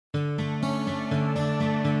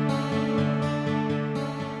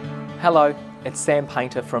Hello, it's Sam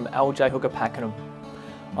Painter from LJ Hooker Pakenham.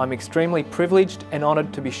 I'm extremely privileged and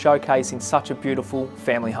honoured to be showcasing such a beautiful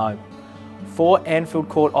family home. 4 Anfield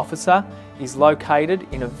Court Officer is located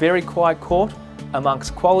in a very quiet court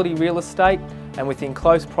amongst quality real estate and within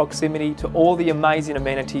close proximity to all the amazing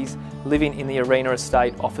amenities living in the Arena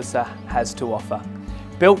Estate Officer has to offer.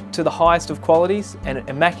 Built to the highest of qualities and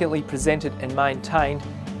immaculately presented and maintained,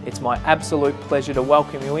 it's my absolute pleasure to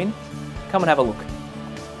welcome you in. Come and have a look.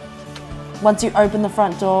 Once you open the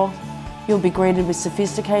front door, you'll be greeted with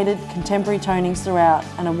sophisticated, contemporary tonings throughout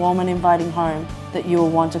and a warm and inviting home that you will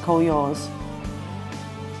want to call yours.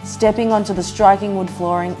 Stepping onto the striking wood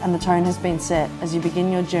flooring and the tone has been set as you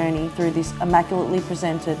begin your journey through this immaculately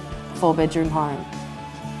presented 4-bedroom home.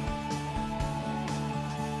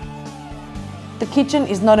 The kitchen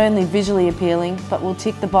is not only visually appealing, but will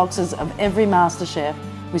tick the boxes of every master chef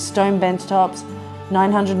with stone bench tops,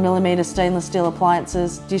 900mm stainless steel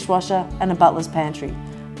appliances, dishwasher and a butler's pantry.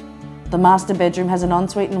 The master bedroom has an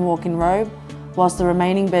ensuite and walk-in robe, whilst the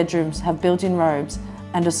remaining bedrooms have built-in robes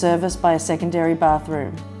and are serviced by a secondary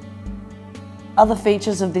bathroom. Other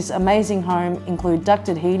features of this amazing home include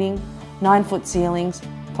ducted heating, 9-foot ceilings,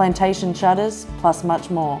 plantation shutters, plus much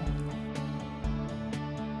more.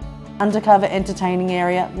 Undercover entertaining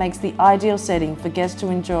area makes the ideal setting for guests to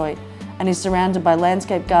enjoy and is surrounded by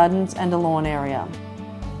landscape gardens and a lawn area.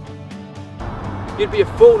 You'd be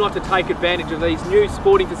a fool not to take advantage of these new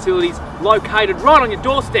sporting facilities located right on your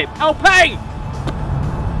doorstep. LP!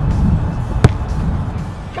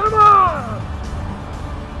 Come on!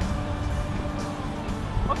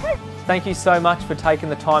 Okay. Thank you so much for taking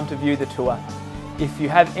the time to view the tour. If you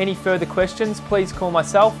have any further questions, please call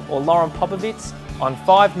myself or Lauren Popovitz on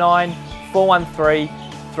 59 413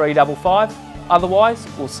 355. Otherwise,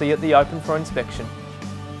 we'll see you at the open for inspection.